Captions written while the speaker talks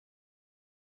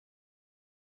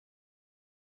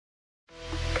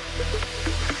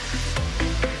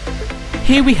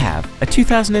Here we have a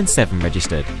 2007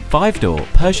 registered 5-door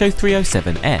Peugeot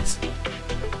 307S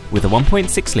with a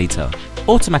 1.6 litre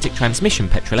automatic transmission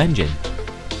petrol engine.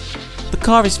 The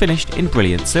car is finished in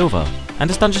brilliant silver and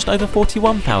has done just over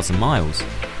 41,000 miles.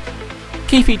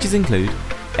 Key features include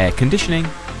air conditioning,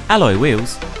 alloy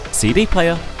wheels, CD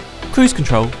player, cruise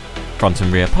control, front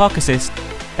and rear park assist,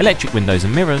 electric windows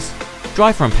and mirrors,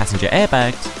 driver and passenger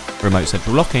airbags, remote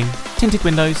central locking, tinted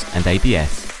windows and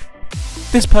ABS.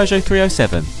 This Peugeot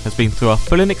 307 has been through our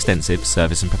full and extensive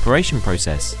service and preparation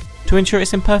process to ensure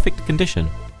it's in perfect condition.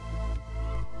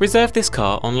 Reserve this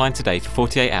car online today for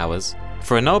 48 hours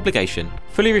for a no obligation,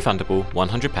 fully refundable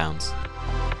 £100.